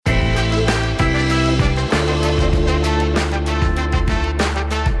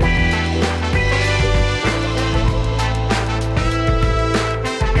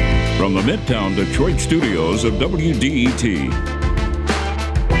the Midtown Detroit studios of WDET.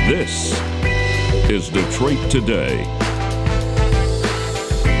 This is Detroit Today.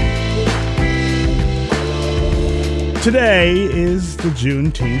 Today is the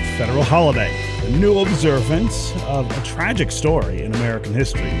Juneteenth federal holiday, a new observance of a tragic story in American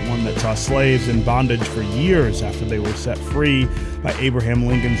history, one that saw slaves in bondage for years after they were set free by Abraham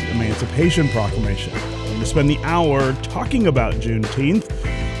Lincoln's Emancipation Proclamation. We're going to spend the hour talking about Juneteenth,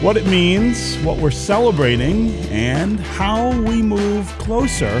 what it means, what we're celebrating, and how we move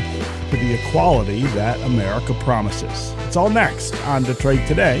closer to the equality that America promises. It's all next on Detroit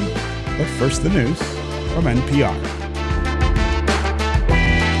Today, but first the news from NPR.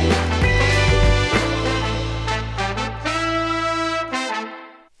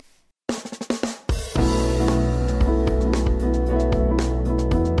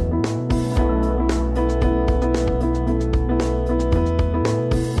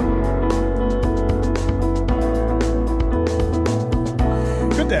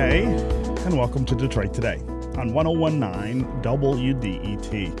 Welcome to Detroit Today on 1019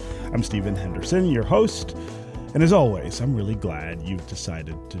 WDET. I'm Stephen Henderson, your host, and as always, I'm really glad you've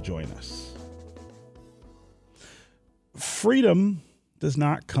decided to join us. Freedom does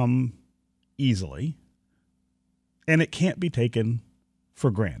not come easily, and it can't be taken for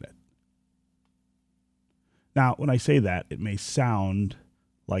granted. Now, when I say that, it may sound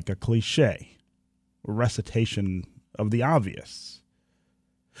like a cliche, a recitation of the obvious.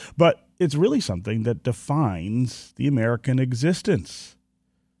 But it's really something that defines the American existence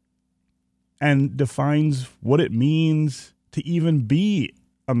and defines what it means to even be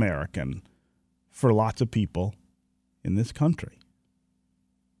American for lots of people in this country.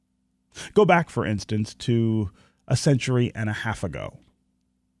 Go back, for instance, to a century and a half ago,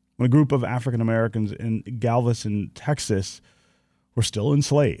 when a group of African Americans in Galveston, Texas, were still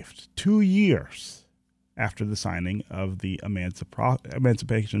enslaved 2 years after the signing of the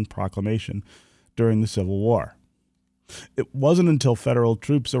Emancipation Proclamation during the Civil War. It wasn't until federal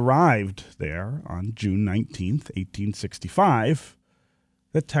troops arrived there on June 19th, 1865,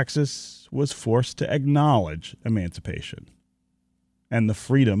 that Texas was forced to acknowledge emancipation and the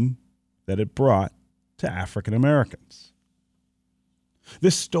freedom that it brought to African Americans.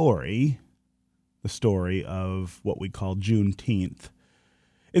 This story, the story of what we call Juneteenth,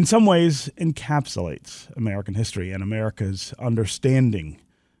 in some ways encapsulates American history and America's understanding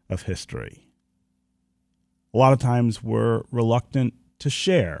of history. A lot of times we're reluctant to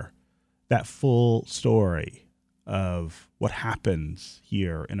share that full story of what happens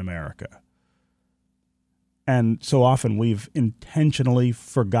here in America. And so often we've intentionally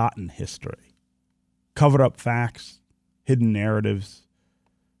forgotten history, covered up facts, hidden narratives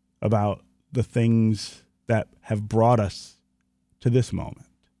about the things that have brought us to this moment.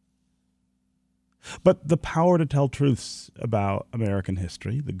 But the power to tell truths about American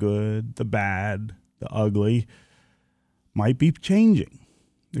history, the good, the bad, the ugly, might be changing.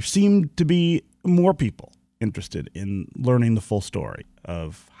 There seem to be more people interested in learning the full story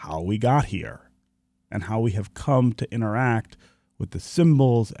of how we got here and how we have come to interact with the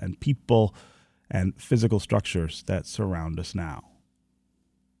symbols and people and physical structures that surround us now.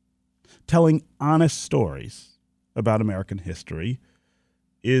 Telling honest stories about American history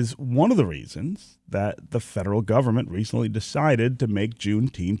is one of the reasons that the federal government recently decided to make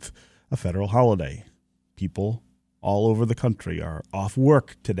Juneteenth a federal holiday. People all over the country are off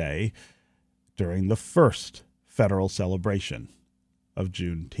work today during the first federal celebration of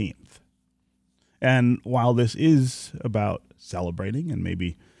Juneteenth. And while this is about celebrating and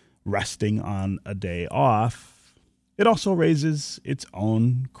maybe resting on a day off, it also raises its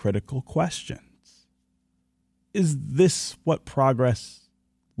own critical questions. Is this what progress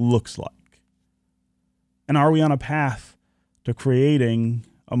looks like? And are we on a path to creating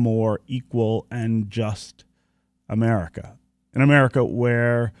a more equal and just America? An America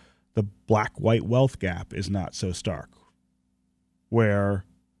where the black-white wealth gap is not so stark, where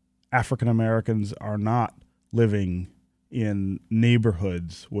African Americans are not living in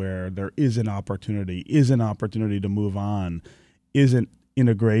neighborhoods where there is an opportunity to move on, isn't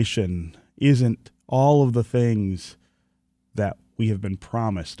integration, isn't all of the things that we have been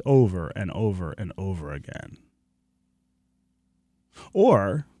promised over and over and over again?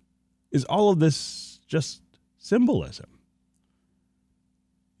 Or is all of this just symbolism?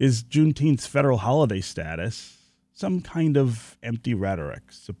 Is Juneteenth's federal holiday status some kind of empty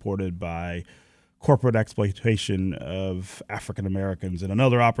rhetoric supported by corporate exploitation of African Americans and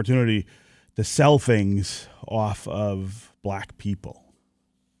another opportunity to sell things off of black people?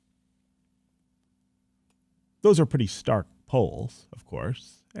 Those are pretty stark polls, of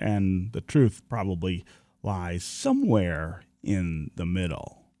course, and the truth probably lies somewhere in the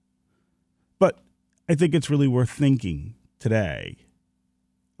middle. But I think it's really worth thinking today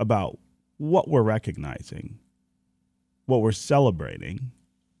about what we're recognizing, what we're celebrating,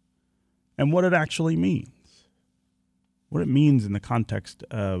 and what it actually means. What it means in the context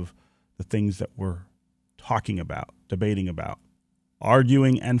of the things that we're talking about, debating about,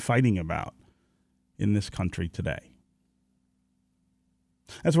 arguing and fighting about in this country today.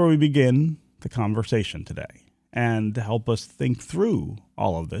 That's where we begin the conversation today. And to help us think through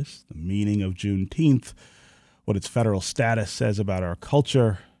all of this, the meaning of Juneteenth, what its federal status says about our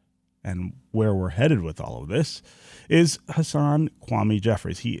culture, and where we're headed with all of this, is Hasan Kwame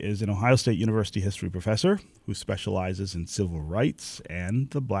Jeffries. He is an Ohio State University history professor who specializes in civil rights and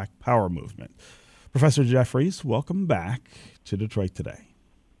the Black Power movement. Professor Jeffries, welcome back to Detroit Today.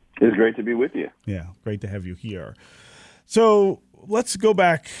 It's great to be with you. Yeah, great to have you here. So let's go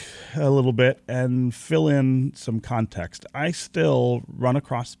back a little bit and fill in some context. I still run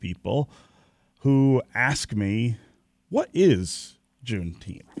across people who ask me, what is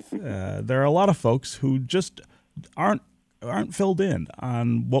Juneteenth? There are a lot of folks who just aren't filled in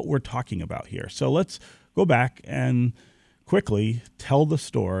on what we're talking about here. So let's go back and quickly tell the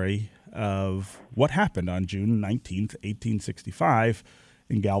story of what happened on June 19th, 1865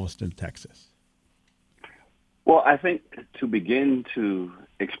 in Galveston, Texas. Well, I think to begin to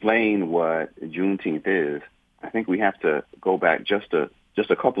explain what Juneteenth is, I think we have to go back just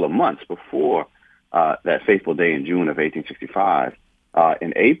a couple of months before that fateful day in June of 1865.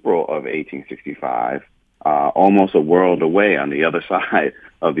 In April of 1865, almost a world away on the other side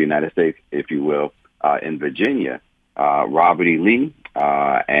of the United States, if you will, in Virginia, Robert E. Lee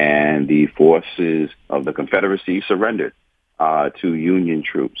and the forces of the Confederacy surrendered to Union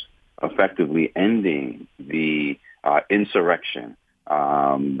troops, effectively ending the insurrection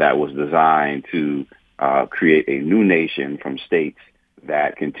that was designed to create a new nation from states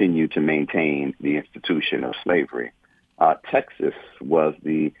that continued to maintain the institution of slavery. Texas was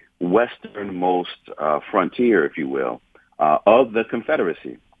the westernmost frontier, if you will, of the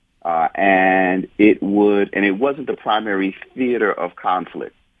Confederacy. And it wasn't the primary theater of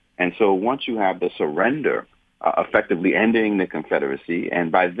conflict. And so once you have the surrender, effectively ending the Confederacy,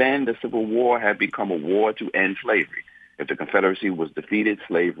 and by then the Civil War had become a war to end slavery. If the Confederacy was defeated,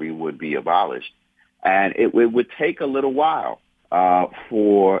 slavery would be abolished. And it would take a little while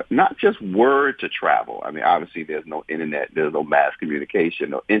for not just word to travel. I mean, obviously there's no internet, there's no mass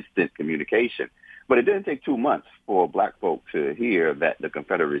communication, no instant communication. But it didn't take 2 months for black folk to hear that the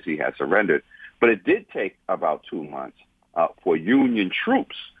Confederacy had surrendered. But it did take about 2 months for Union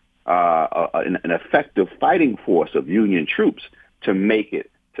troops, an effective fighting force of Union troops, to make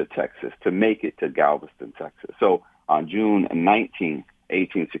it to Texas, to make it to Galveston, Texas. So on June 19,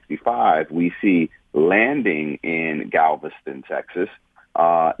 1865, we see landing in Galveston, Texas,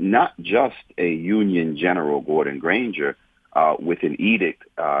 not just a Union General, Gordon Granger, with an edict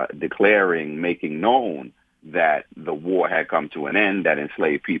making known that the war had come to an end, that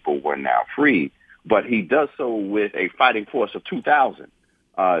enslaved people were now free, but he does so with a fighting force of 2,000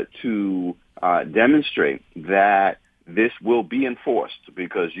 to demonstrate that this will be enforced,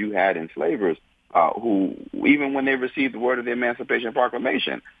 because you had enslavers who, even when they received the word of the Emancipation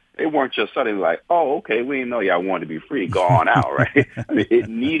Proclamation, they weren't just suddenly like, oh, okay, we didn't know y'all wanted to be free, go on out, right? I mean, it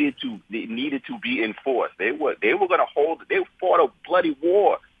needed to be enforced. They were going to they fought a bloody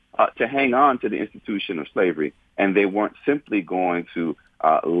war to hang on to the institution of slavery, and they weren't simply going to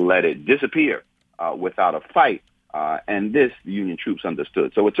let it disappear without a fight. And this, the Union troops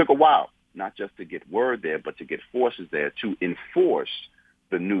understood. So it took a while, not just to get word there, but to get forces there to enforce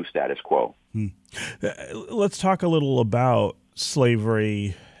the new status quo. Let's talk a little about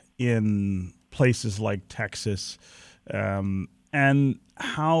slavery in places like Texas, and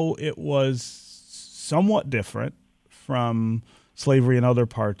how it was somewhat different from slavery in other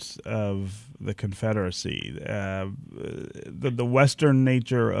parts of the Confederacy. The western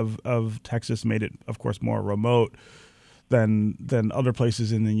nature of Texas made it, of course, more remote than other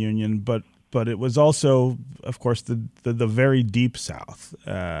places in the Union, but it was also, of course, the very deep South,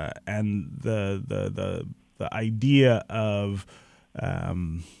 and the idea of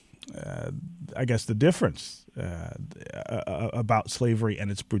I guess the difference about slavery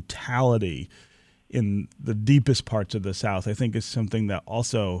and its brutality in the deepest parts of the South, I think, is something that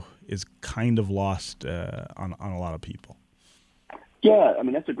also is kind of lost on a lot of people. Yeah, I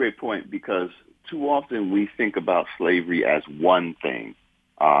mean, that's a great point, because too often we think about slavery as one thing,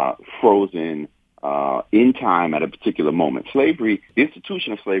 frozen in time at a particular moment. Slavery, the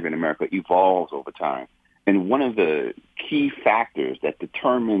institution of slavery in America evolves over time. And one of the key factors that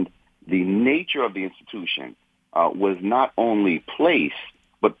determined the nature of the institution was not only place,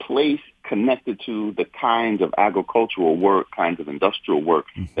 but place connected to the kinds of agricultural work, kinds of industrial work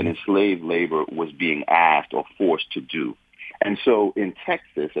that enslaved labor was being asked or forced to do. And so in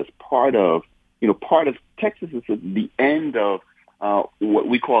Texas, as part of Texas is the end of what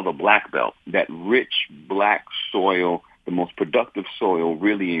we call the Black Belt, that rich black soil, the most productive soil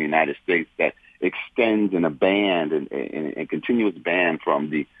really in the United States that extends in a band and continuous band from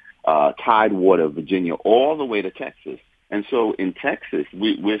the Tidewater, Virginia, all the way to Texas. And so in Texas,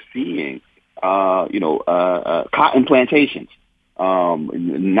 we're seeing, cotton plantations,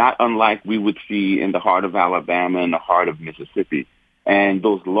 not unlike we would see in the heart of Alabama and the heart of Mississippi. And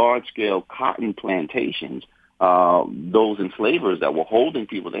those large-scale cotton plantations, those enslavers that were holding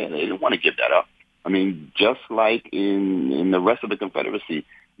people there, they didn't want to give that up. I mean, just like in the rest of the Confederacy,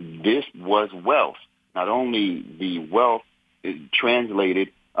 this was wealth. Not only the wealth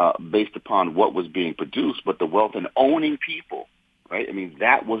translated based upon what was being produced, but the wealth in owning people, right? I mean,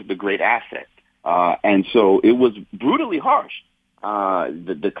 that was the great asset. And so it was brutally harsh,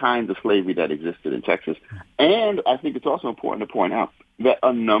 the kinds of slavery that existed in Texas. And I think it's also important to point out that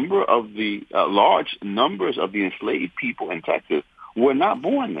a number of the large numbers of the enslaved people in Texas were not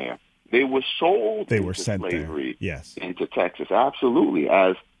born there. They were sold into slavery into Texas. Absolutely.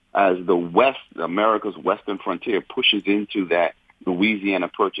 As the West, America's western frontier pushes into that Louisiana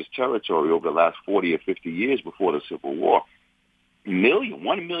Purchase territory over the last 40 or 50 years before the Civil War,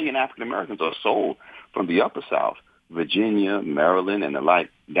 1 million African Americans are sold from the Upper South, Virginia, Maryland, and the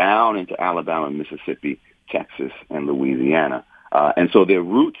like, down into Alabama, Mississippi, Texas, and Louisiana. And so their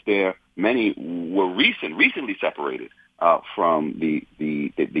roots there, many were recently separated from the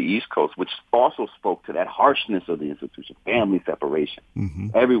East Coast, which also spoke to that harshness of the institution, family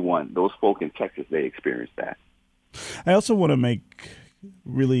separation. Everyone, those folk in Texas, they experienced that. I also want to make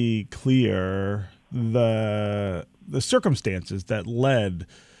really clear the circumstances that led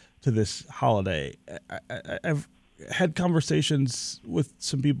to this holiday. I've had conversations with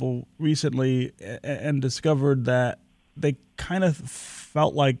some people recently and discovered that they kind of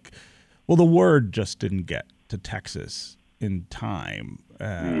felt like, well, the word just didn't get to Texas in time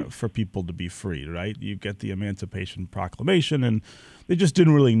for people to be free, right? You get the Emancipation Proclamation, and they just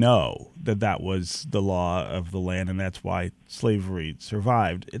didn't really know that that was the law of the land, and that's why slavery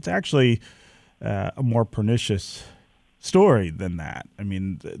survived. It's actually a more pernicious story than that. I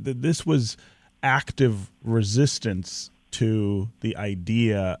mean, this was active resistance to the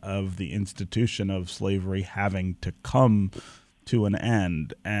idea of the institution of slavery having to come to an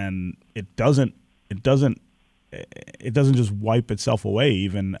end, and it doesn't just wipe itself away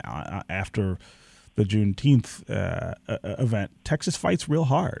even after the Juneteenth event. Texas fights real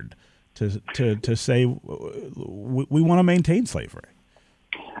hard to say we want to maintain slavery.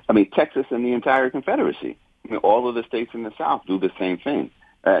 I mean, Texas and the entire Confederacy, all of the states in the South do the same thing.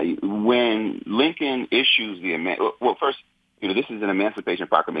 When Lincoln issues first, this is an Emancipation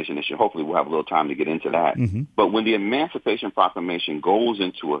Proclamation issue. Hopefully we'll have a little time to get into that. But when the Emancipation Proclamation goes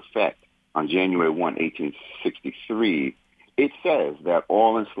into effect on January 1, 1863, it says that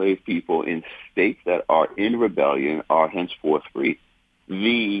all enslaved people in states that are in rebellion are henceforth free.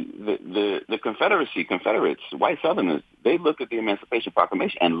 The Confederates, white Southerners, they looked at the Emancipation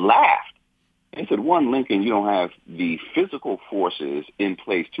Proclamation and laughed. They said, one, Lincoln, you don't have the physical forces in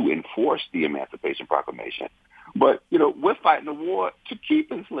place to enforce the Emancipation Proclamation. But, we're fighting a war to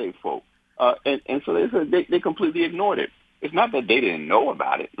keep enslaved folk. And so they said they completely ignored it. It's not that they didn't know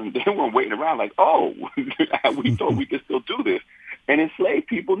about it. They weren't waiting around like, oh, we thought we could still do this. And enslaved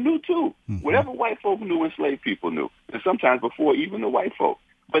people knew, too. Whatever white folk knew, enslaved people knew. And sometimes before even the white folk.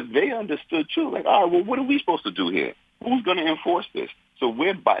 But they understood, too, like, all right, well, what are we supposed to do here? Who's going to enforce this? So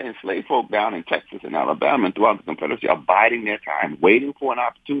we're enslaved folk down in Texas and Alabama and throughout the Confederacy are biding their time, waiting for an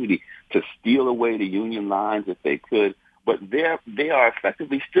opportunity to steal away the Union lines if they could. But they are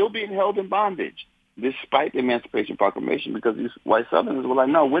effectively still being held in bondage despite the Emancipation Proclamation, because these white Southerners were like,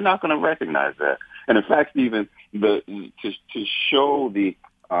 no, we're not going to recognize that. And in fact, Stephen, to show the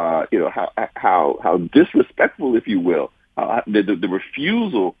how disrespectful, if you will, the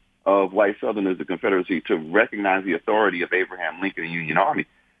refusal of white Southerners, the Confederacy, to recognize the authority of Abraham Lincoln and the Union Army,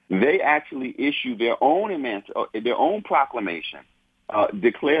 they actually issued their own proclamation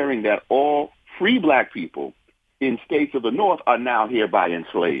declaring that all free black people in states of the North are now hereby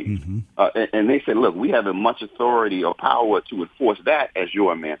enslaved. And they said, look, we have as much authority or power to enforce that as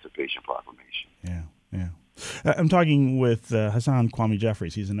your Emancipation Proclamation. Yeah. I'm talking with Hasan Kwame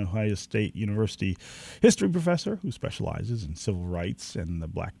Jeffries. He's an Ohio State University history professor who specializes in civil rights and the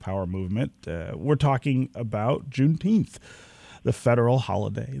Black Power movement. We're talking about Juneteenth, the federal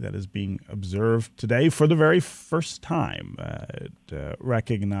holiday that is being observed today for the very first time. It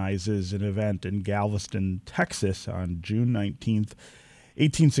recognizes an event in Galveston, Texas on June 19th,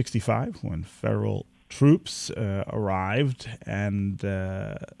 1865, when federal troops arrived and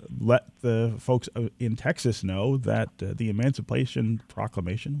let the folks in Texas know that the Emancipation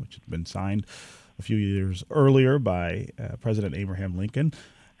Proclamation, which had been signed a few years earlier by President Abraham Lincoln,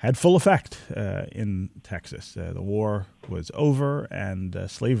 had full effect in Texas. The war was over, and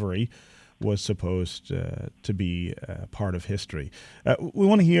slavery was supposed to be part of history. We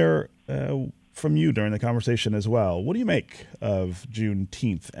want to hear from you during the conversation as well. What do you make of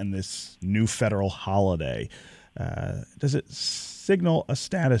Juneteenth and this new federal holiday? Does it signal a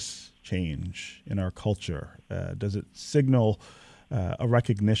status change in our culture? Does it signal a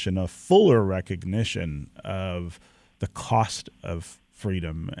recognition, a fuller recognition of the cost of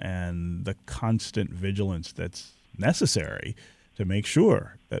freedom and the constant vigilance that's necessary to make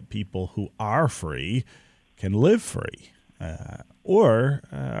sure that people who are free can live free? Or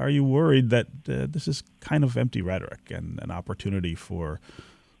are you worried that this is kind of empty rhetoric and an opportunity for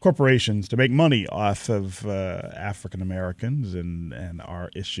corporations to make money off of African Americans and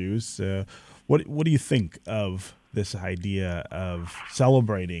our issues? What do you think of this idea of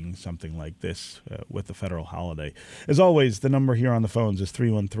celebrating something like this with the federal holiday? As always, the number here on the phones is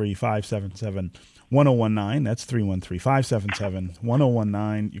 313-577-1019. That's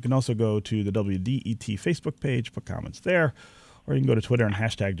 313-577-1019. You can also go to the WDET Facebook page, put comments there, or you can go to Twitter and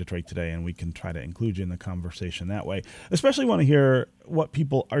hashtag Detroit Today, and we can try to include you in the conversation that way. Especially want to hear what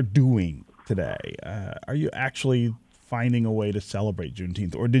people are doing today. Are you actually finding a way to celebrate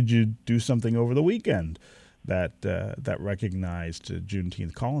Juneteenth, or did you do something over the weekend that recognized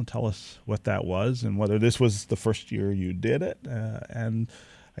Juneteenth? Call and tell us what that was and whether this was the first year you did it, and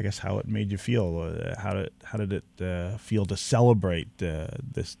I guess how it made you feel. How did it feel to celebrate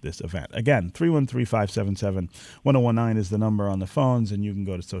this event? Again, 313-577-1019 is the number on the phones, and you can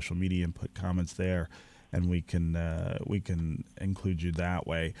go to social media and put comments there, and we can include you that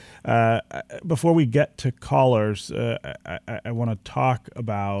way. Before we get to callers, I want to talk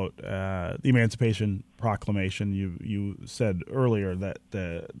about the Emancipation Proclamation. You said earlier that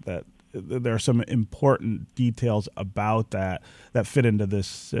there are some important details about that fit into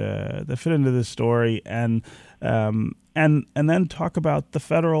this story, and then talk about the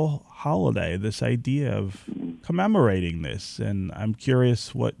federal holiday, this idea of commemorating this. And I'm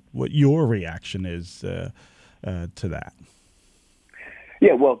curious what your reaction is to that.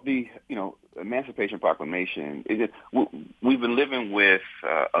 Yeah, well, the Emancipation Proclamation we've been living with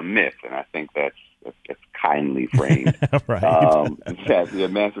a myth, and I think that's kindly framed. Right. That the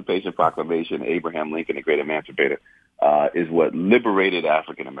Emancipation Proclamation, Abraham Lincoln, the great emancipator, is what liberated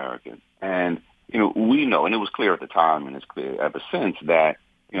African Americans. And we know, and it was clear at the time, and it's clear ever since, that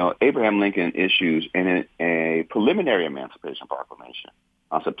Abraham Lincoln issues a preliminary Emancipation Proclamation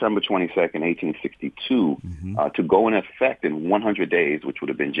on September 22nd, 1862, to go in effect in 100 days, which would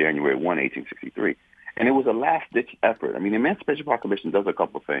have been January 1, 1863. And it was a last-ditch effort. I mean, the Emancipation Proclamation does a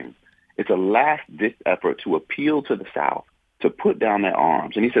couple of things. It's a last-ditch effort to appeal to the South to put down their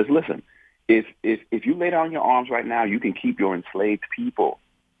arms. And he says, listen, if you lay down your arms right now, you can keep your enslaved people.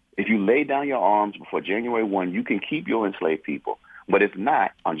 If you lay down your arms before January 1, you can keep your enslaved people. But if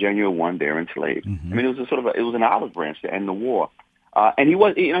not, on January 1, they're enslaved. I mean, it was it was an olive branch to end the war. And he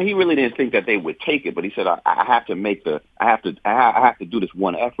really didn't think that they would take it, but he said, I have to do this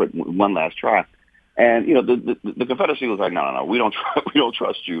one effort, one last try. And the Confederacy was like, no, we don't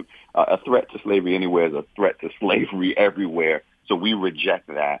trust you. A threat to slavery anywhere is a threat to slavery everywhere. So we reject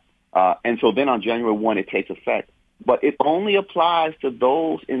that. And so then on January 1, it takes effect. But it only applies to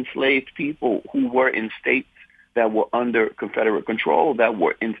those enslaved people who were in states that were under Confederate control, that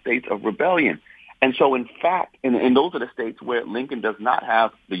were in states of rebellion. And so, in fact, and those are the states where Lincoln does not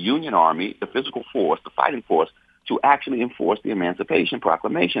have the Union Army, the physical force, the fighting force, to actually enforce the Emancipation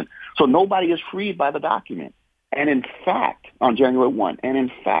Proclamation. So nobody is freed by the document. And in fact, on January 1,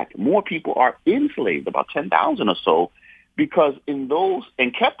 more people are enslaved, about 10,000 or so, because and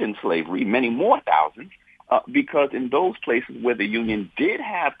kept in slavery, many more thousands, because in those places where the Union did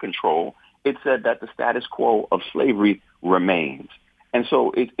have control, it said that the status quo of slavery remains. And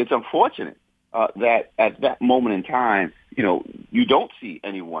so it's unfortunate that at that moment in time, you don't see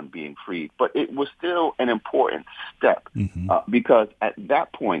anyone being freed, but it was still an important step because at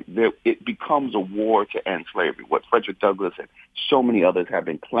that point, it becomes a war to end slavery. What Frederick Douglass and so many others have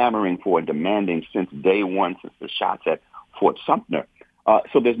been clamoring for and demanding since day one, since the shots at Fort Sumter.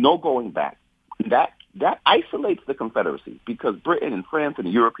 So there's no going back. That isolates the Confederacy because Britain and France and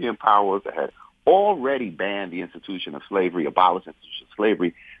the European powers that had already banned the institution of slavery, abolished the institution of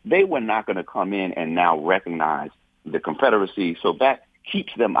slavery, they were not going to come in and now recognize the Confederacy. So that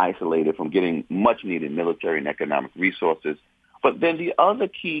keeps them isolated from getting much needed military and economic resources. But then the other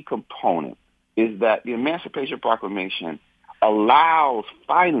key component is that the Emancipation Proclamation allows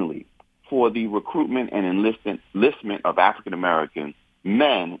finally for the recruitment and enlistment of African American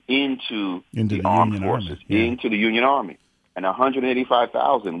men into the armed forces, into the Union Army. And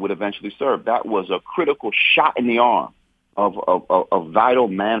 185,000 would eventually serve. That was a critical shot in the arm of vital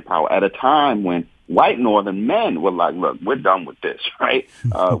manpower at a time when white Northern men were like, look, we're done with this, right?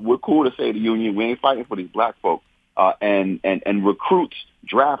 We're cool to say the Union, we ain't fighting for these black folk. And recruits,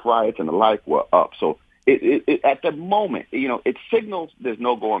 draft riots, and the like were up. So it at the moment, it signals there's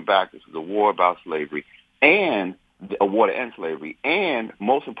no going back. This is a war about slavery and a war to end slavery. And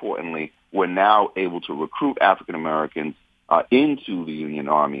most importantly, we're now able to recruit African Americans into the Union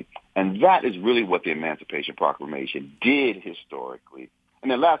Army. And that is really what the Emancipation Proclamation did historically.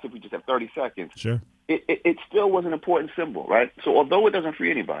 And then last, if we just have 30 seconds, sure. It still was an important symbol, right? So although it doesn't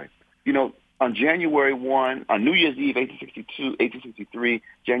free anybody, on January 1, on New Year's Eve, 1863,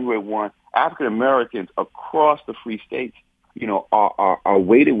 January 1, African Americans across the free states, are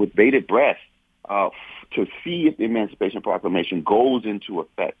waiting with bated breath to see if the Emancipation Proclamation goes into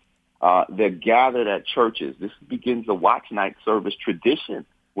effect. They're gathered at churches. This begins the watch night service tradition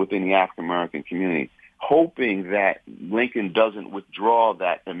within the African American community, hoping that Lincoln doesn't withdraw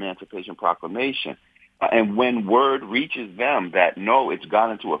that Emancipation Proclamation. And when word reaches them that, no, it's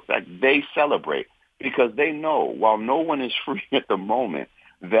gone into effect, they celebrate because they know, while no one is free at the moment,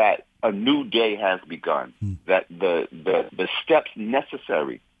 that a new day has begun, that the steps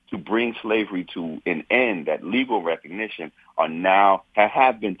necessary to bring slavery to an end, that legal recognition, are now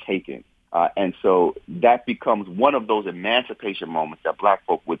have been taken. And so that becomes one of those emancipation moments that black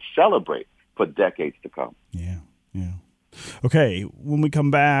folk would celebrate for decades to come. Yeah. Okay, when we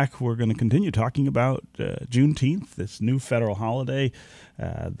come back, we're going to continue talking about Juneteenth, this new federal holiday,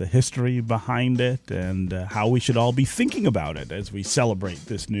 the history behind it, and how we should all be thinking about it as we celebrate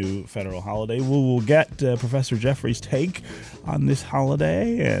this new federal holiday. We'll get Professor Jeffrey's take on this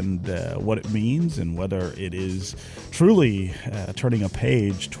holiday and what it means and whether it is truly turning a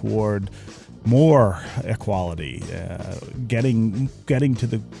page toward more equality, getting to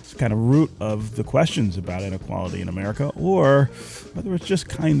the kind of root of the questions about inequality in America, or whether it's just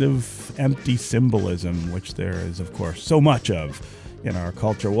kind of empty symbolism, which there is, of course, so much of in our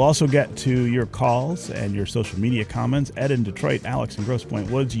culture. We'll also get to your calls and your social media comments. Ed in Detroit, Alex in Grosse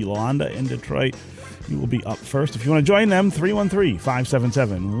Pointe Woods, Yolanda in Detroit. You will be up first. If you want to join them,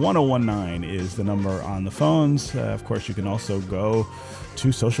 313-577-1019 is the number on the phones. Of course, you can also go to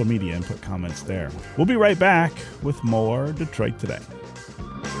social media and put comments there. We'll be right back with more Detroit Today.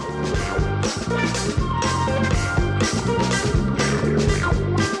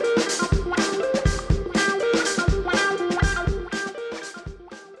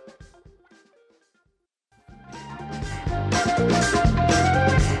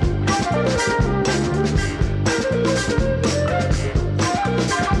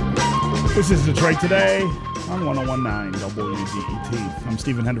 This is Detroit Today on 1019 WDET. I'm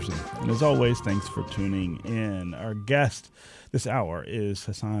Stephen Henderson, and as always, thanks for tuning in. Our guest this hour is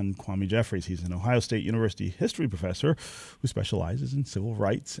Hassan Kwame Jeffries. He's an Ohio State University history professor who specializes in civil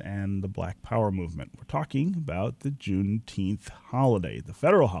rights and the Black Power movement. We're talking about the Juneteenth holiday, the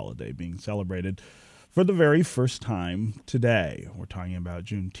federal holiday being celebrated for the very first time today. We're talking about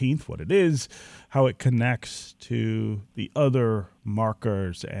Juneteenth, what it is, how it connects to the other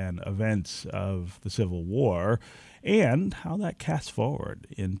markers and events of the Civil War, and how that casts forward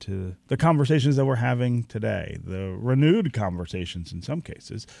into the conversations that we're having today, the renewed conversations in some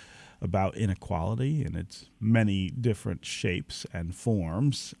cases about inequality in its many different shapes and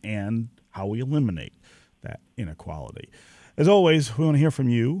forms, and how we eliminate that inequality. As always, we want to hear from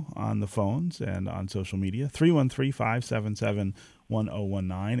you on the phones and on social media.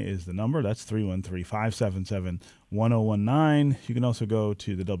 313-577-1019 is the number. That's 313-577-1019. You can also go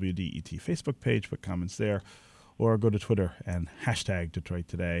to the WDET Facebook page, put comments there, or go to Twitter and hashtag Detroit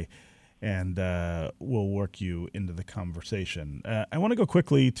Today, and we'll work you into the conversation. I want to go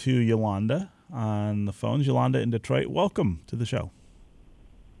quickly to Yolanda on the phones. Yolanda in Detroit, welcome to the show.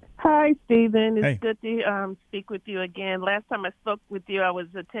 Hi, Stephen. It's Hey. good to speak with you again. Last time I spoke with you, I was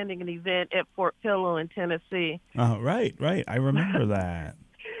attending an event at Fort Pillow in Tennessee. Right. I remember that.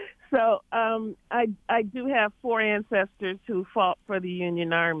 So I do have four ancestors who fought for the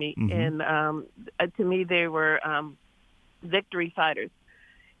Union Army, and to me they were victory fighters.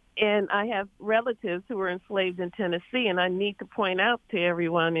 And I have relatives who were enslaved in Tennessee, and I need to point out to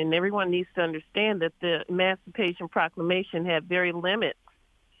everyone, and everyone needs to understand that the Emancipation Proclamation had very limits,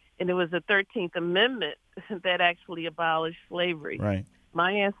 and it was the 13th Amendment that actually abolished slavery. Right.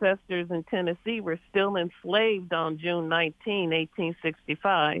 My ancestors in Tennessee were still enslaved on June 19,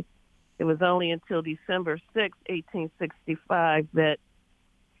 1865. It was only until December 6, 1865, that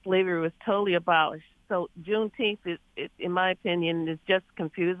slavery was totally abolished. So Juneteenth, in my opinion, is just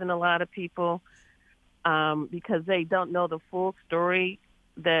confusing a lot of people because they don't know the full story,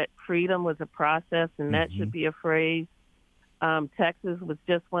 that freedom was a process, and that should be a phrase. Texas was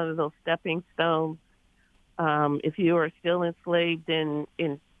just one of those stepping stones. If you are still enslaved in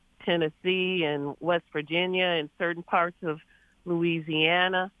Tennessee and West Virginia and certain parts of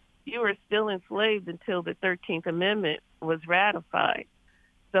Louisiana, you were still enslaved until the 13th Amendment was ratified.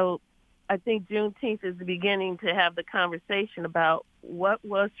 So I think Juneteenth is the beginning to have the conversation about what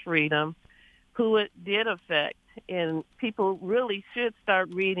was freedom, who it did affect, and people really should start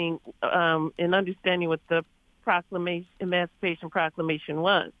reading and understanding what the Emancipation Proclamation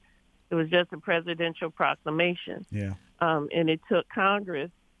was. It was just a presidential proclamation. Yeah. And it took Congress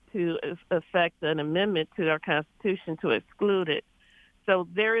to effect an amendment to our Constitution to exclude it. So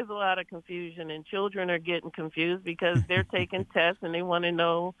there is a lot of confusion, and children are getting confused because they're taking tests and they want to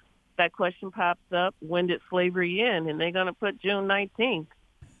know. That question pops up, when did slavery end? And they're going to put June 19th.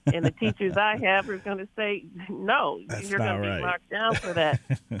 And the teachers I have are going to say, no, That's you're going to not be right. marked down for that.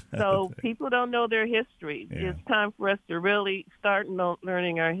 So people don't know their history. Yeah. It's time for us to really start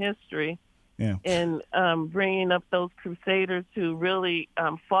learning our history and bringing up those crusaders who really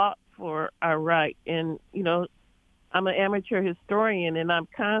fought for our right. And, you know, I'm an amateur historian, and I'm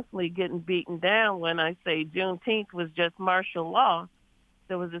constantly getting beaten down when I say Juneteenth was just martial law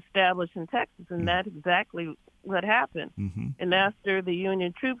that was established in Texas, and that's exactly what happened. And after the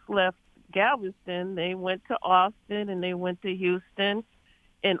Union troops left Galveston, they went to Austin and they went to Houston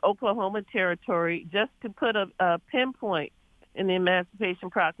and Oklahoma Territory just to put a pinpoint in the Emancipation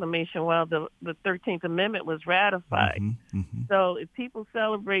Proclamation while the 13th Amendment was ratified. So if people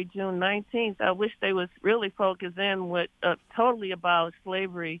celebrate June 19th, I wish they would really focus in what totally abolished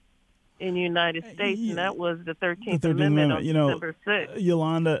slavery in the United States, and that was the 13th Amendment on December 6th.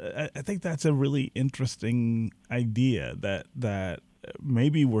 Yolanda, I think that's a really interesting idea that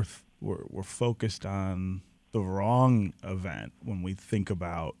maybe we're focused on the wrong event when we think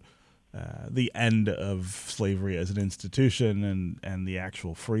about the end of slavery as an institution and the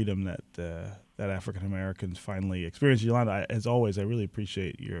actual freedom that African Americans finally experienced. Yolanda, as always, I really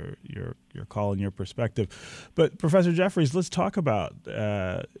appreciate your call and your perspective. But Professor Jeffries, let's talk about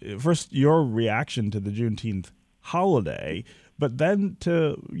first your reaction to the Juneteenth holiday, but then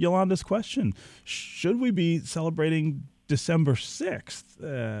to Yolanda's question: should we be celebrating December 6th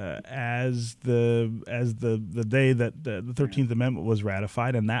as the day that the 13th Amendment was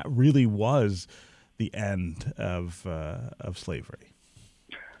ratified, and that really was the end of slavery?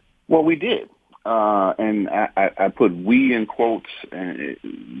 Well, we did. And I put we in quotes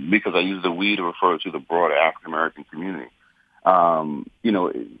because I use the we to refer to the broader African American community. You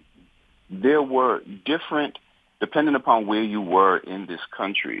know, there were different, depending upon where you were in this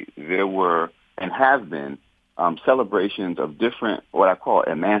country, there were and have been celebrations of different, what I call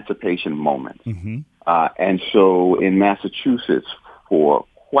emancipation moments. And so in Massachusetts, for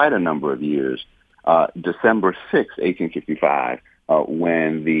quite a number of years, December 6, 1865,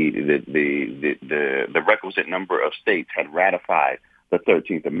 when the requisite number of states had ratified the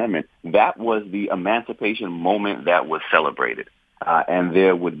 13th Amendment, that was the emancipation moment that was celebrated. And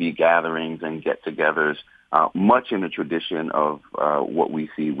there would be gatherings and get-togethers, much in the tradition of what we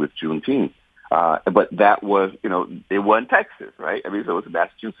see with Juneteenth. But that was, you know, it wasn't Texas, right? I mean, so it was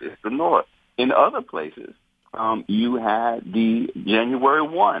Massachusetts, the North. In other places, you had the January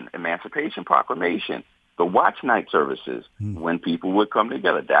 1 Emancipation Proclamation, the watch night services when people would come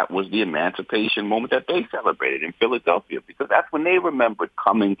together. That was the emancipation moment that they celebrated in Philadelphia, because that's when they remembered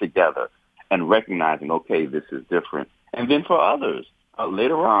coming together and recognizing, okay, this is different. And then for others,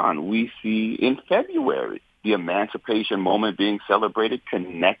 later on, we see in February the emancipation moment being celebrated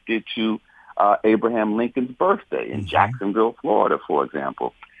connected to Abraham Lincoln's birthday in Jacksonville, Florida, for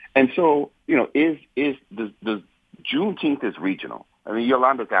example. And so, you know, the Juneteenth is regional. I mean,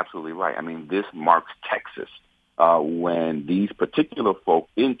 Yolanda's absolutely right. I mean, this marks Texas. when these particular folk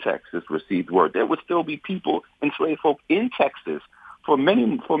in Texas received word. There would still be people, enslaved folk in Texas for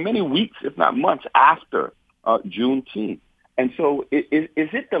many weeks, if not months, after Juneteenth. And so is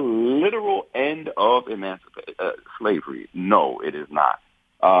it the literal end of slavery? No, it is not.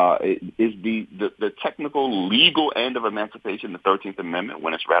 It is the technical legal end of emancipation, the 13th Amendment,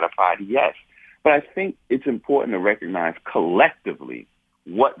 when it's ratified? Yes. But I think it's important to recognize collectively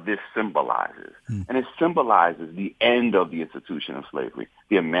what this symbolizes. And it symbolizes the end of the institution of slavery,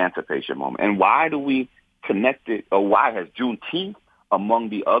 the emancipation moment. And why do we connect it, or why has Juneteenth, among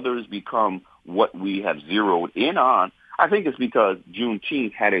the others, become what we have zeroed in on? I think it's because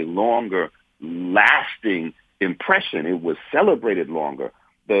Juneteenth had a longer lasting impression. It was celebrated longer.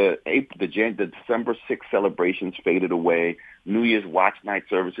 The December 6th celebrations faded away. New Year's watch night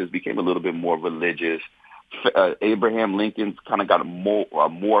services became a little bit more religious. Abraham Lincoln kind of got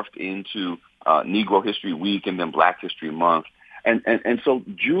morphed into Negro History Week and then Black History Month. And so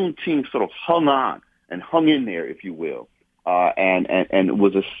Juneteenth sort of hung in there, if you will. And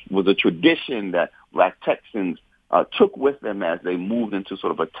was a tradition that Black Texans took with them as they moved into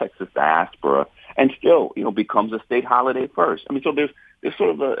sort of a Texas diaspora, and still, becomes a state holiday first. I mean, so there's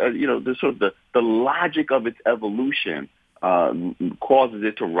sort of the logic of its evolution causes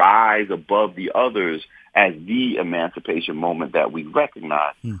it to rise above the others as the emancipation moment that we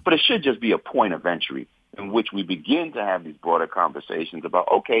recognize. But it should just be a point of entry in which we begin to have these broader conversations about,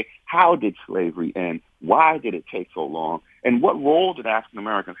 okay, how did slavery end? Why did it take so long? And what role did African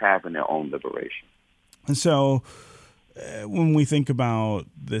Americans have in their own liberation? And so when we think about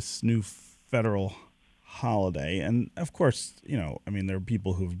this new federal holiday, and of course, there are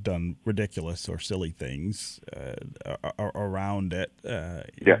people who've done ridiculous or silly things around it. The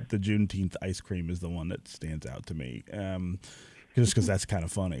Juneteenth ice cream is the one that stands out to me, just because that's kind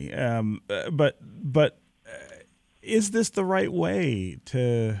of funny. But is this the right way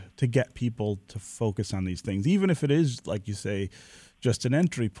to get people to focus on these things, even if it is, like you say, just an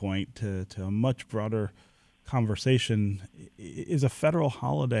entry point to a much broader conversation? Is a federal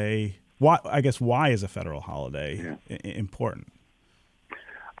holiday, why is a federal holiday important?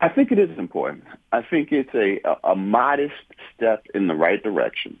 I think it is important. I think it's a modest step in the right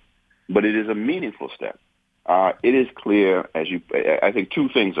direction, but it is a meaningful step. It is clear, I think two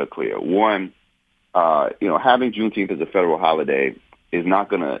things are clear. One, having Juneteenth as a federal holiday is not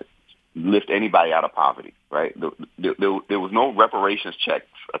going to lift anybody out of poverty, right? There was no reparations checks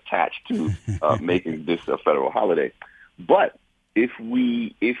attached to making this a federal holiday. But if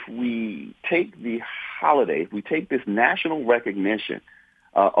we take the holiday, if we take this national recognition,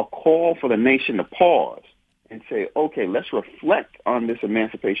 a call for the nation to pause and say, okay, let's reflect on this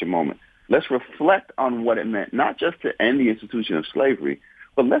emancipation moment. Let's reflect on what it meant, not just to end the institution of slavery,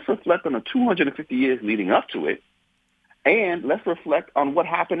 but let's reflect on the 250 years leading up to it. And let's reflect on what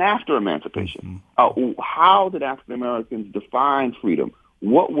happened after emancipation. How did African Americans define freedom?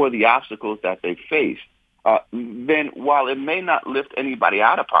 What were the obstacles that they faced? Then, while it may not lift anybody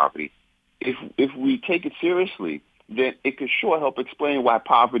out of poverty, if we take it seriously, then it could sure help explain why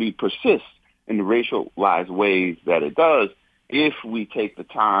poverty persists in the racialized ways that it does, if we take the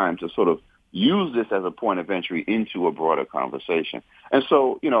time to sort of use this as a point of entry into a broader conversation. And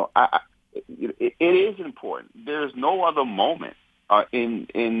so, it is important. There's no other moment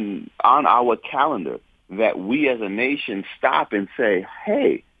on our calendar that we as a nation stop and say,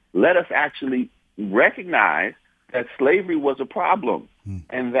 hey, let us actually recognize that slavery was a problem,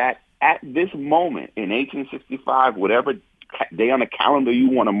 and that at this moment in 1865, whatever day on the calendar you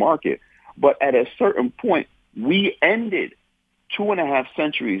want to mark it, but at a certain point, we ended 2.5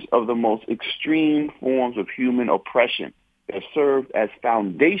 centuries of the most extreme forms of human oppression that served as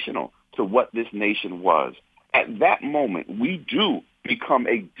foundational to what this nation was. At that moment, we do become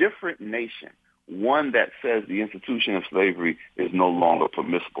a different nation, one that says the institution of slavery is no longer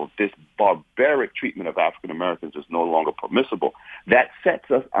permissible. This barbaric treatment of African Americans is no longer permissible. That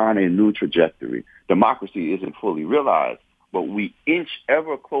sets us on a new trajectory. Democracy isn't fully realized, but we inch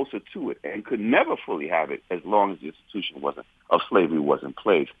ever closer to it, and could never fully have it as long as the institution of slavery was in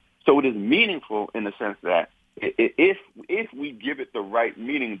place. So it is meaningful in the sense that if we give it the right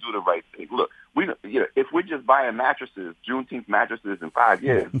meaning and do the right thing. Look, if we're just buying mattresses, Juneteenth mattresses in 5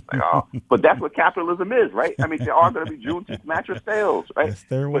 years, but that's what capitalism is, right? I mean, there are going to be Juneteenth mattress sales, right? Yes,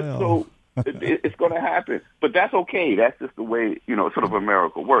 there will. So it's going to happen, but that's okay. That's just the way sort of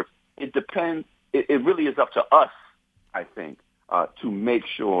America works. It depends. It really is up to us, I think, to make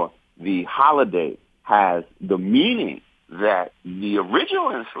sure the holiday has the meaning that the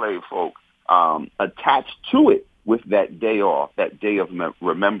original enslaved folk attached to it, with that day off, that day of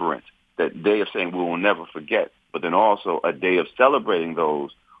remembrance, that day of saying we will never forget but then also a day of celebrating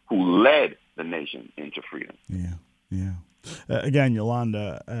those who led the nation into freedom. Yeah, yeah. Again,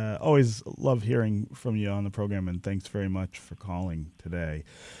 Yolanda, always love hearing from you on the program, and thanks very much for calling today.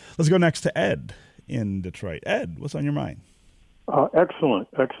 Let's go next to Ed in Detroit. Ed, what's on your mind? Excellent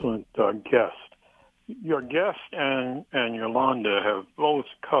guest. Your guest and Yolanda have both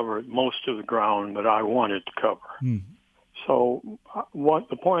covered most of the ground that I wanted to cover. So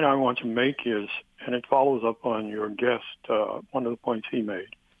the point I want to make is, and it follows up on your guest, one of the points he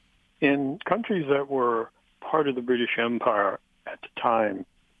made. In countries that were part of the British Empire at the time,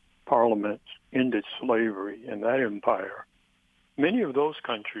 parliaments ended slavery in that empire. Many of those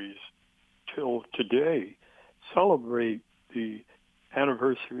countries, till today, celebrate the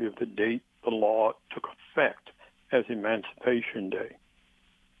anniversary of the date the law took effect as Emancipation Day.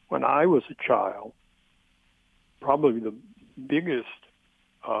 When I was a child, probably the biggest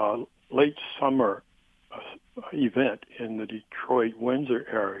late summer event in the Detroit-Windsor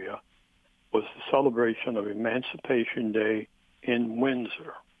area was the celebration of Emancipation Day in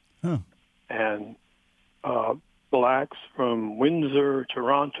Windsor. And blacks from Windsor,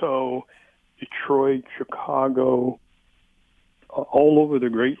 Toronto, Detroit, Chicago, all over the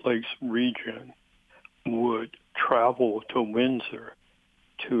Great Lakes region would travel to Windsor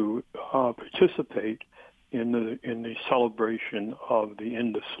to participate in the celebration of the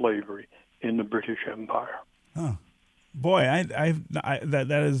end of slavery in the British Empire. Boy,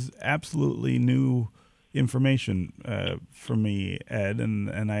 that is absolutely new information for me, Ed,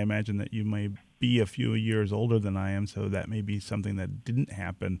 and I imagine that you may be a few years older than I am, so that may be something that didn't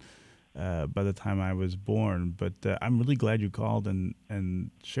happen by the time I was born. But I'm really glad you called and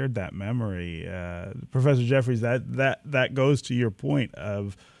shared that memory. Professor Jeffries, that goes to your point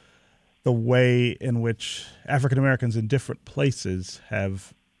of the way in which African Americans in different places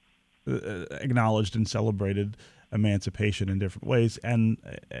have acknowledged and celebrated emancipation in different ways. And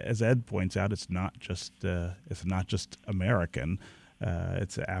as Ed points out, it's not just American.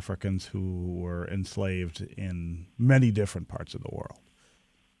 It's Africans who were enslaved in many different parts of the world.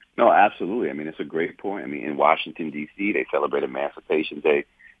 No, absolutely. I mean, it's a great point. I mean, in Washington, D.C., they celebrate Emancipation Day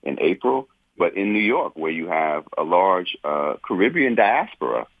in April. But in New York, where you have a large Caribbean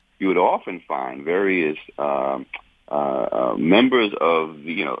diaspora, you would often find various members of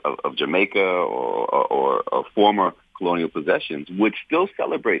Jamaica or former colonial possessions would still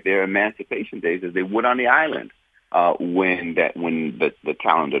celebrate their emancipation days as they would on the island when the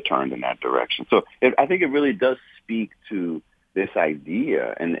calendar turned in that direction. So I think it really does speak to this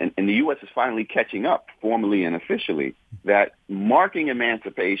idea, and the U.S. is finally catching up, formally and officially, that marking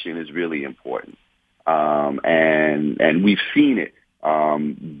emancipation is really important, and we've seen it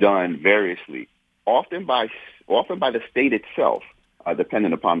done variously, often by the state itself,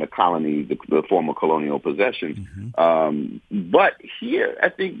 depending upon the colony, the former colonial possessions. But here, I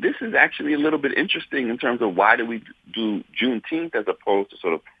think this is actually a little bit interesting in terms of why do we do Juneteenth as opposed to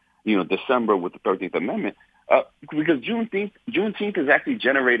sort of, December with the 13th Amendment. Because Juneteenth is actually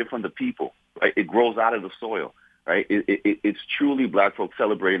generated from the people, right? It grows out of the soil, right? It's truly black folks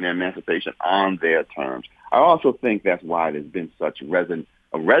celebrating their emancipation on their terms. I also think that's why there's been such a resonance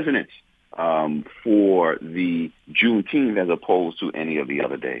for the Juneteenth as opposed to any of the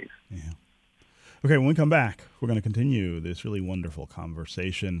other days. Yeah. Okay, when we come back, we're going to continue this really wonderful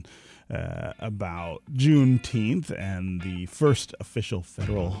conversation about Juneteenth and the first official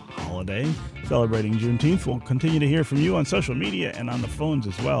federal holiday celebrating Juneteenth. We'll continue to hear from you on social media and on the phones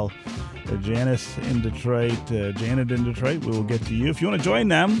as well. Janice in Detroit, Janet in Detroit, we will get to you. If you want to join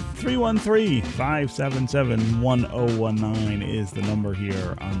them, 313-577-1019 is the number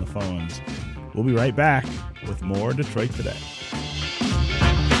here on the phones. We'll be right back with more Detroit Today.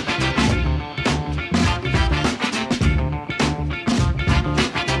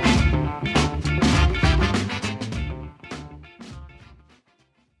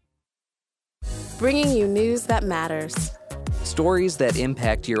 Bringing you news that matters. Stories that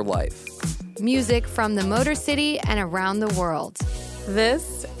impact your life. Music from the Motor City and around the world.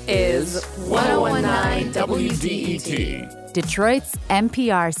 This is 1019 WDET, Detroit's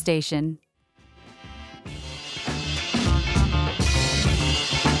NPR station.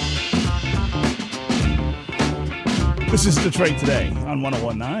 This is Detroit Today on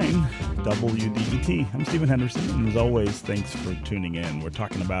 1019 WDET. I'm Stephen Henderson, and as always, thanks for tuning in. We're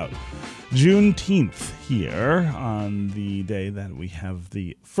talking about Juneteenth here on the day that we have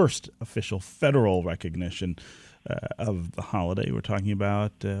the first official federal recognition of the holiday. We're talking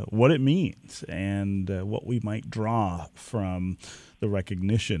about what it means and what we might draw from the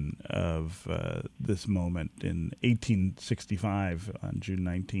recognition of this moment in 1865 on June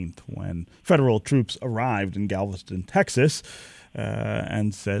 19th, when federal troops arrived in Galveston, Texas,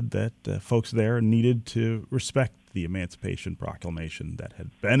 and said that folks there needed to respect the Emancipation Proclamation that had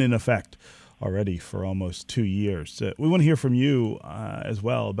been in effect already for almost 2 years. We want to hear from you as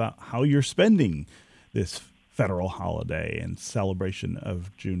well about how you're spending this federal holiday and celebration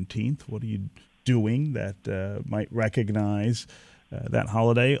of Juneteenth. What are you doing that might recognize that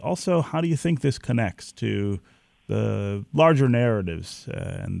holiday? Also, how do you think this connects to the larger narratives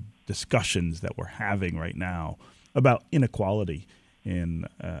and discussions that we're having right now about inequality in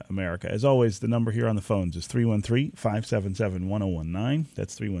America? As always, the number here on the phones is 313-577-1019.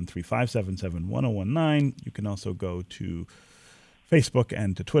 That's 313-577-1019. You can also go to Facebook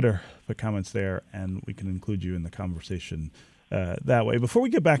and to Twitter, put comments there, and we can include you in the conversation that way. Before we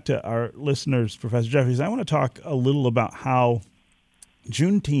get back to our listeners, Professor Jeffries, I want to talk a little about how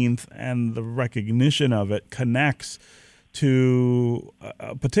Juneteenth and the recognition of it connects to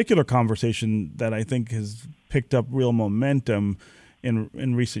a particular conversation that I think has picked up real momentum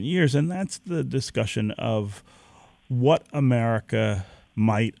in recent years, and that's the discussion of what America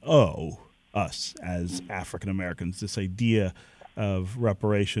might owe us as African Americans, this idea of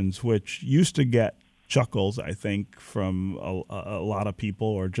reparations, which used to get chuckles, I think, from a lot of people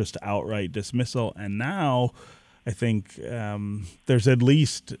or just outright dismissal. And now I think there's at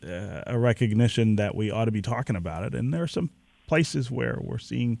least a recognition that we ought to be talking about it. And there are some places where we're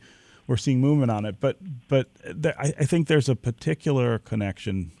seeing movement on it. But I think there's a particular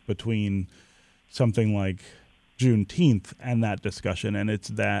connection between something like Juneteenth and that discussion. And it's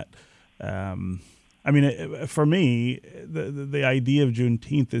that for me, the idea of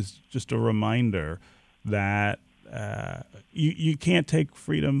Juneteenth is just a reminder that you can't take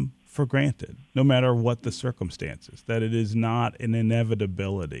freedom for granted, no matter what the circumstances, that it is not an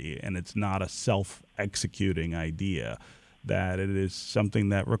inevitability and it's not a self-executing idea, that it is something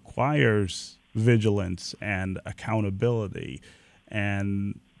that requires vigilance and accountability.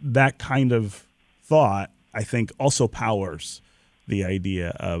 And that kind of thought, I think, also powers the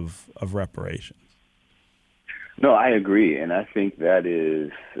idea of reparations. No, I agree, and I think that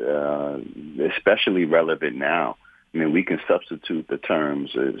is especially relevant now. I mean, we can substitute the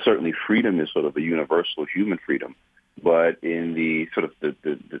terms. Certainly, freedom is sort of a universal human freedom, but in the sort of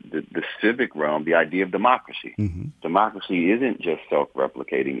the civic realm, the idea of democracy. Mm-hmm. Democracy isn't just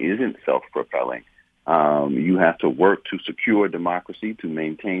self-replicating, isn't self-propelling. You have to work to secure democracy, to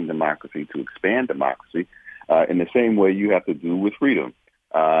maintain democracy, to expand democracy, in the same way you have to do with freedom.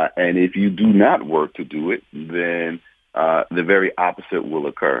 And if you do not work to do it, then the very opposite will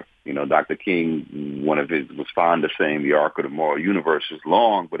occur. You know, Dr. King, one of his, was fond of saying the arc of the moral universe is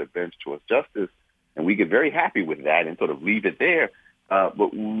long, but it bends towards justice. And we get very happy with that and sort of leave it there.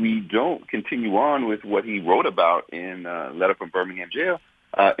 But we don't continue on with what he wrote about in Letter from Birmingham Jail,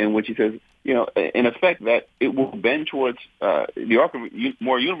 in which he says, you know, in effect, that it will bend towards, the arc of the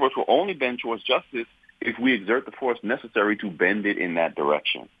moral universe will only bend towards justice if we exert the force necessary to bend it in that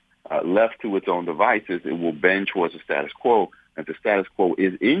direction. Left to its own devices, it will bend towards the status quo. If the status quo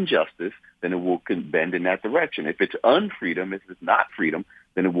is injustice, then it will bend in that direction. If it's unfreedom, if it's not freedom,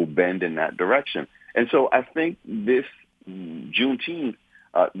 then it will bend in that direction. And so I think this Juneteenth,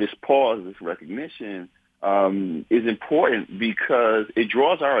 this pause, this recognition is important because it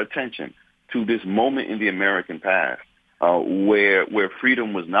draws our attention to this moment in the American past where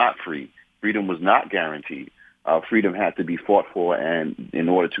freedom was not free, freedom was not guaranteed. Freedom had to be fought for, and in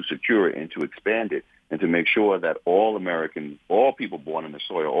order to secure it and to expand it, and to make sure that all Americans, all people born in the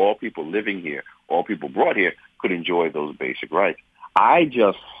soil, all people living here, all people brought here could enjoy those basic rights. I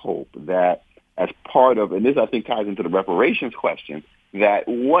just hope that as part of, and this I think ties into the reparations question, that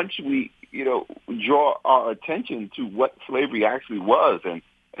once we, you know, draw our attention to what slavery actually was and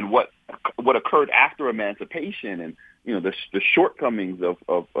what occurred after emancipation and, you know, the shortcomings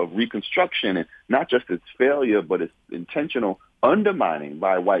of Reconstruction, and not just its failure, but its intentional undermining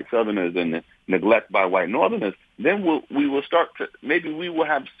by white Southerners and the neglect by white Northerners, then we will start to, maybe we will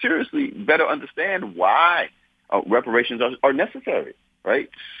have seriously better understand why reparations are necessary, right?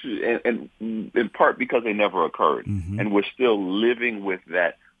 And in part because they never occurred. Mm-hmm. And we're still living with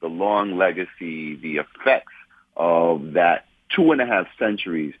that, the long legacy, the effects of that 2.5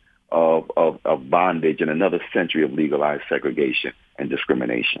 centuries of bondage and another century of legalized segregation and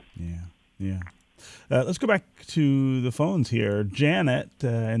discrimination. Yeah. Let's go back to the phones here. Janet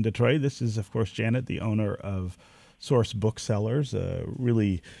in Detroit. This is, of course, Janet, the owner of Source Booksellers, a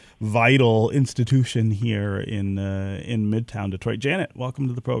really vital institution here in Midtown Detroit. Janet, welcome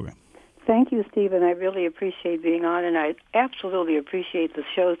to the program. Thank you, Stephen. I really appreciate being on, and I absolutely appreciate the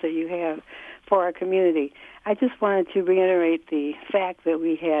shows that you have for our community. I just wanted to reiterate the fact that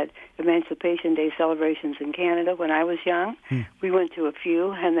we had Emancipation Day celebrations in Canada when I was young. We went to a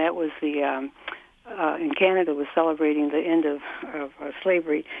few, and that was in Canada was celebrating the end of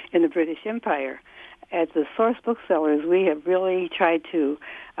slavery in the British Empire. At the Source Booksellers, we have really tried to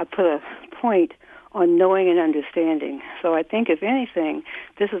put a point on knowing and understanding. So I think, if anything,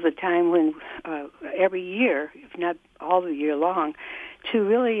 this is a time when every year, if not all the year long, to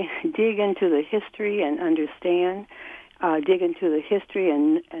really dig into the history and understand, dig into the history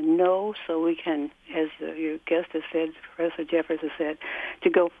and know, so we can, as your guest has said, Professor Jeffers has said, to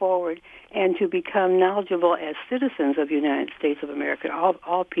go forward and to become knowledgeable as citizens of the United States of America,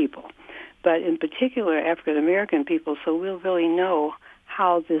 all people, but in particular African American people, so we'll really know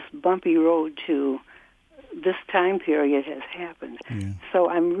how this bumpy road to this time period has happened. Yeah. So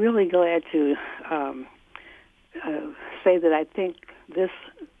I'm really glad to say that I think this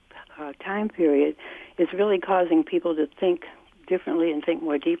time period is really causing people to think differently and think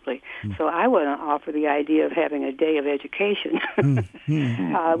more deeply. So I want to offer the idea of having a day of education.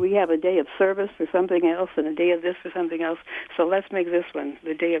 We have a day of service for something else and a day of this for something else. So let's make this one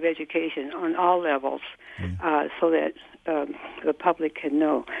the day of education on all levels, so that the public can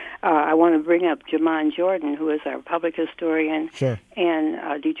know. I want to bring up Jamon Jordan, who is our public historian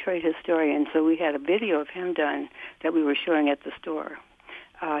and Detroit historian. So we had a video of him done that we were showing at the store.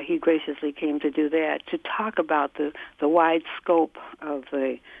 He graciously came to do that, to talk about the wide scope of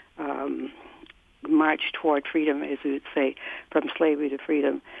the march toward freedom, as we would say, from slavery to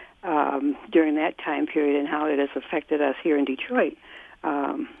freedom during that time period, and how it has affected us here in Detroit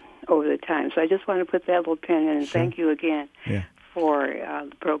over the time. So I just want to put that little pin in, and thank you again for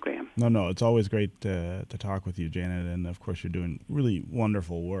the program. No, it's always great to talk with you, Janet, and of course you're doing really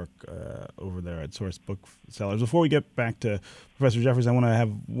wonderful work over there at Source Booksellers. Before we get back to Professor Jeffers, I want to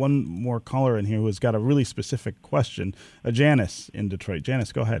have one more caller in here who has got a really specific question. Janice in Detroit.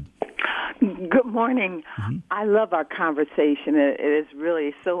 Janice, go ahead. Good morning. I love our conversation. It is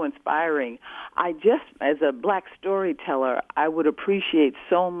really so inspiring. I just, as a black storyteller, I would appreciate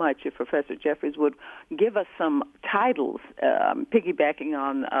so much if Professor Jeffers would give us some titles, piggybacking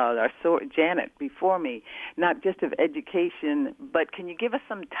on Janet before me, not just of education, but can you give us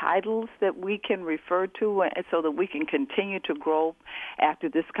some titles that we can refer to so that we can continue to grow after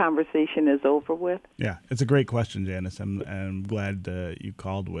this conversation is over with? Yeah, it's a great question, Janice. I'm glad you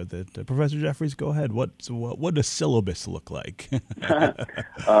called with it. Professor Jeffers, go ahead. What does syllabus look like?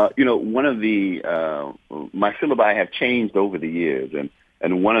 One of the my syllabi have changed over the years,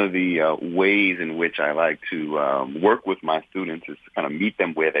 and one of the ways in which I like to work with my students is to kind of meet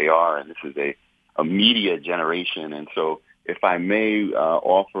them where they are, and this is a media generation, and so if I may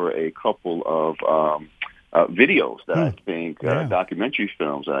offer a couple of videos that I think, documentary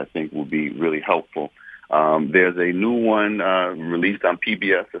films that I think will be really helpful. There's a new one released on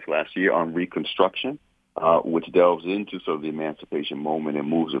PBS this last year on Reconstruction, which delves into sort of the emancipation moment and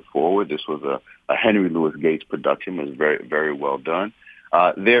moves it forward. This was a Henry Louis Gates production. It was very, very well done.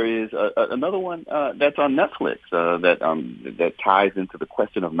 There is another one that's on Netflix that ties into the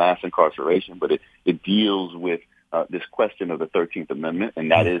question of mass incarceration, but it deals with this question of the 13th Amendment,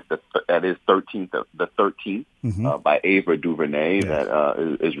 and that is the 13th by Ava DuVernay.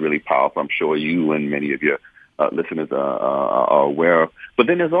 That is really powerful. I'm sure you and many of your listeners are aware of. But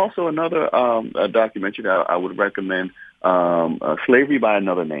then there's also another documentary that I would recommend, Slavery by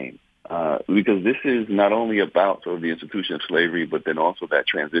Another Name, because this is not only about sort of the institution of slavery, but then also that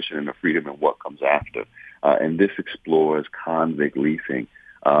transition into freedom and what comes after. And this explores convict leasing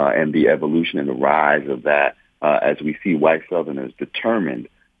and the evolution and the rise of that as we see white Southerners determined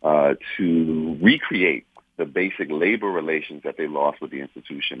to recreate the basic labor relations that they lost with the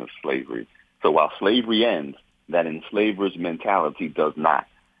institution of slavery. So while slavery ends, that enslaver's mentality does not.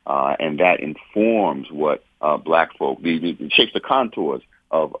 And that informs what black folk, it shapes the contours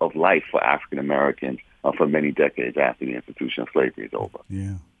of life for African Americans for many decades after the institution of slavery is over.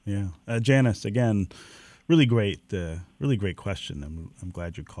 Yeah. Janice, again, really great question. I'm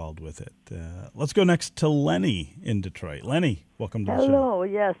glad you called with it. Let's go next to Lenny in Detroit. Lenny, welcome to the show. Hello,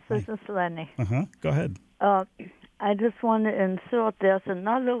 yes, this is Lenny. Go ahead. I just want to insert there's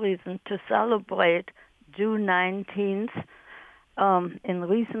another reason to celebrate June 19th in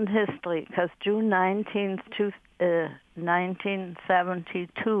recent history, because June 19th,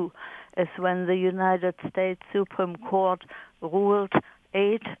 1972 is when the United States Supreme Court ruled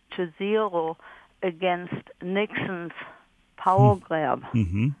 8-0 against Nixon's power grab.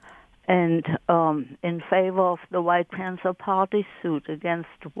 Mm-hmm. And in favor of the White Panther Party suit against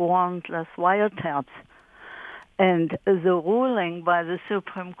warrantless wiretaps. And the ruling by the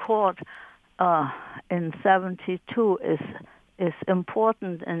Supreme Court in 1972 is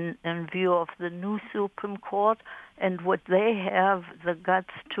important in view of the new Supreme Court and would they have the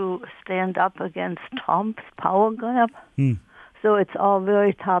guts to stand up against Trump's power grab? So it's all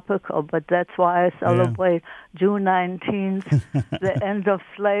very topical, but that's why I celebrate June 19th, the end of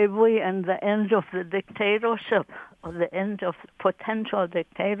slavery and the end of the dictatorship, or the end of potential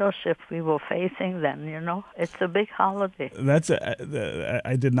dictatorship we were facing then, you know. It's a big holiday.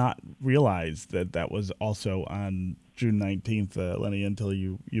 I did not realize that was also on June 19th, Lenny, until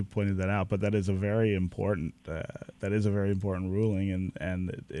you pointed that out. But that is a very important ruling,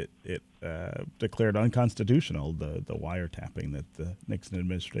 and it declared unconstitutional the wiretapping that the Nixon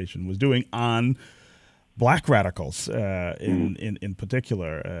administration was doing on black radicals in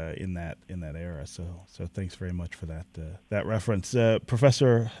particular in that era. So thanks very much for that reference,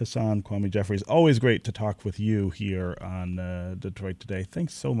 Professor Hassan Kwame Jeffries. Always great to talk with you here on Detroit Today.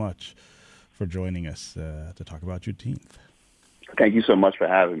 Thanks so much for joining us to talk about Juneteenth. Thank you so much for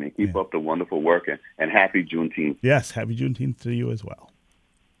having me. Keep up the wonderful work, and happy Juneteenth. Yes, happy Juneteenth to you as well.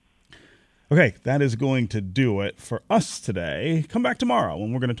 Okay, that is going to do it for us today. Come back tomorrow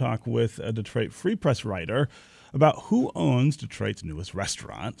when we're going to talk with a Detroit Free Press writer about who owns Detroit's newest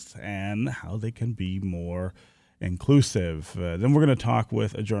restaurants and how they can be more inclusive. Then we're going to talk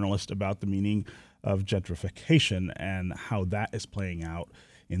with a journalist about the meaning of gentrification and how that is playing out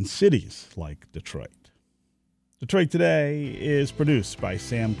in cities like Detroit. Detroit Today is produced by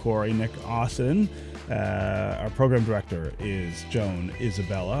Sam Corey, Nick Austin. Our program director is Joan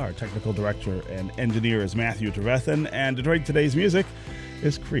Isabella. Our technical director and engineer is Matthew Trevethan. And Detroit Today's music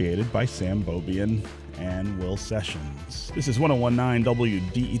is created by Sam Bobian and Will Sessions. This is 101.9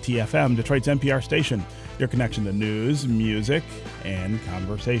 WDET-FM, Detroit's NPR station, your connection to news, music, and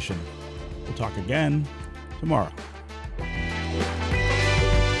conversation. We'll talk again tomorrow.